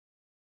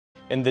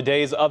In the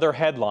day's other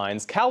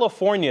headlines,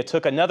 California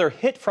took another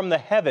hit from the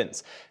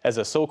heavens as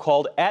a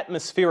so-called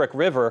atmospheric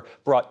river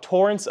brought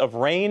torrents of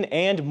rain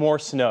and more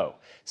snow.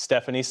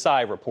 Stephanie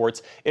Sy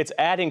reports it's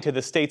adding to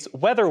the state's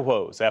weather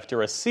woes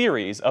after a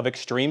series of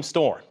extreme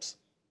storms.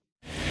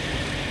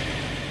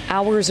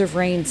 Hours of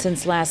rain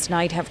since last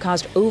night have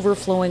caused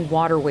overflowing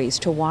waterways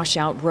to wash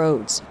out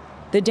roads.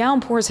 The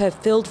downpours have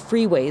filled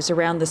freeways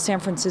around the San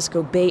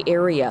Francisco Bay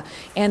Area,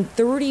 and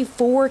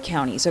 34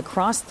 counties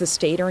across the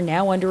state are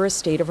now under a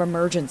state of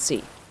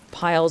emergency.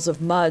 Piles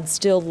of mud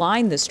still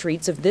line the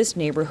streets of this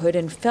neighborhood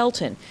in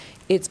Felton.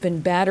 It's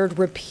been battered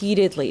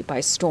repeatedly by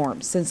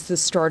storms since the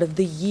start of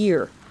the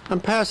year. I'm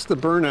past the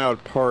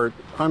burnout part.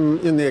 I'm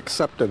in the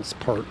acceptance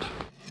part.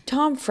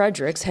 Tom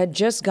Fredericks had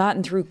just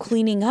gotten through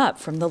cleaning up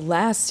from the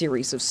last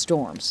series of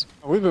storms.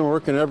 We've been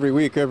working every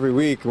week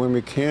when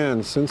we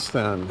can since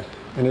then.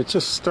 And it's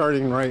just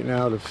starting right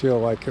now to feel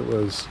like it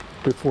was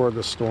before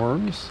the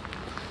storms.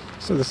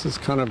 So this is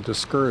kind of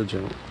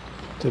discouraging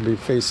to be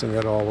facing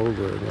it all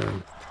over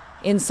again.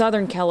 In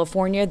Southern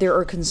California, there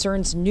are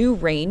concerns new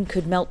rain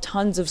could melt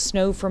tons of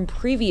snow from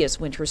previous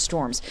winter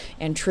storms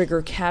and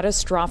trigger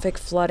catastrophic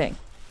flooding.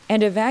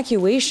 And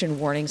evacuation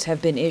warnings have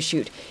been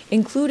issued,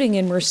 including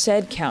in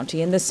Merced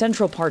County in the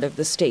central part of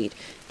the state.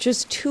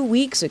 Just 2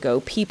 weeks ago,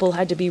 people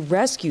had to be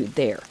rescued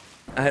there.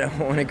 I don't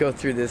want to go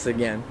through this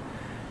again.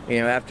 You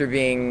know, after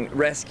being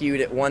rescued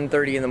at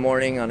 1:30 in the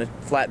morning on a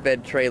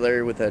flatbed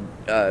trailer with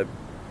a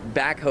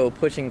backhoe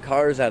pushing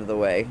cars out of the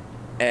way.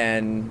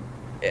 And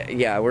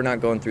yeah, we're not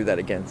going through that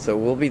again. So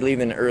we'll be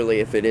leaving early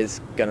if it is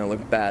going to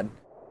look bad.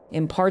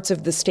 In parts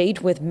of the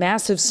state with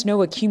massive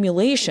snow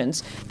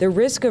accumulations, the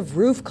risk of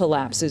roof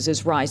collapses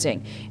is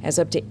rising, as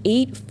up to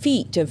 8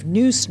 feet of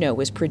new snow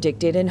is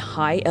predicted in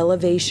high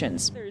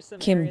elevations.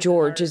 Kim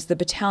George is the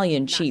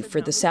battalion chief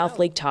for the South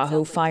Lake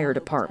Tahoe Fire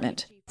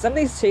Department. Some of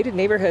these shaded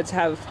neighborhoods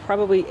have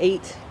probably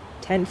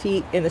 8-10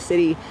 feet in the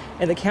city,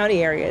 and the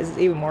county area is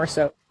even more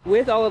so.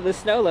 With all of the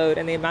snow load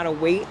and the amount of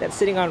weight that's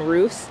sitting on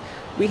roofs,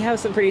 we have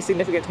some pretty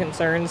significant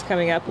concerns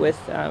coming up with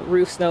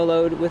roof snow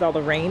load with all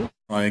the rain.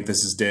 I think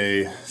this is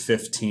day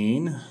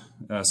 15.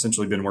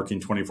 Essentially been working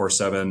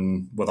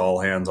 24/7 with all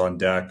hands on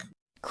deck.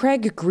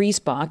 Craig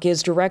Griesbach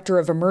is Director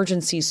of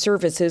Emergency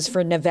Services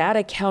for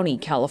Nevada County,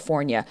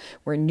 California,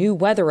 where new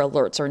weather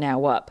alerts are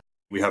now up.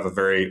 We have a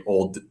very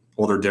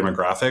older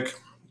demographic.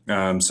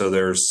 So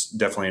there's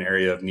definitely an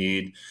area of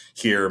need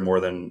here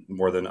more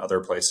than other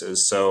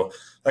places. So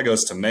that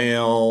goes to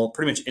mail.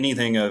 Pretty much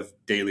anything of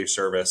daily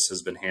service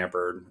has been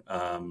hampered,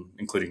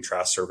 including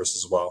trash service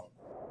as well.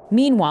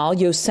 Meanwhile,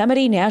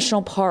 Yosemite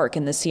National Park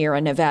in the Sierra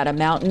Nevada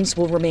mountains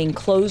will remain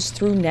closed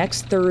through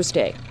next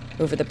Thursday.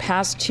 Over the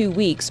past 2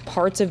 weeks,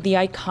 parts of the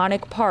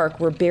iconic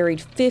park were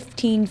buried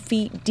 15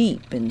 feet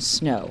deep in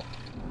snow.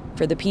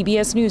 For the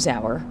PBS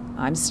NewsHour,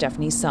 I'm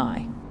Stephanie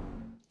Sy.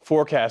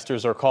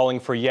 Forecasters are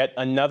calling for yet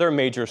another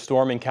major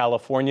storm in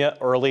California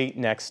early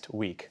next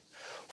week.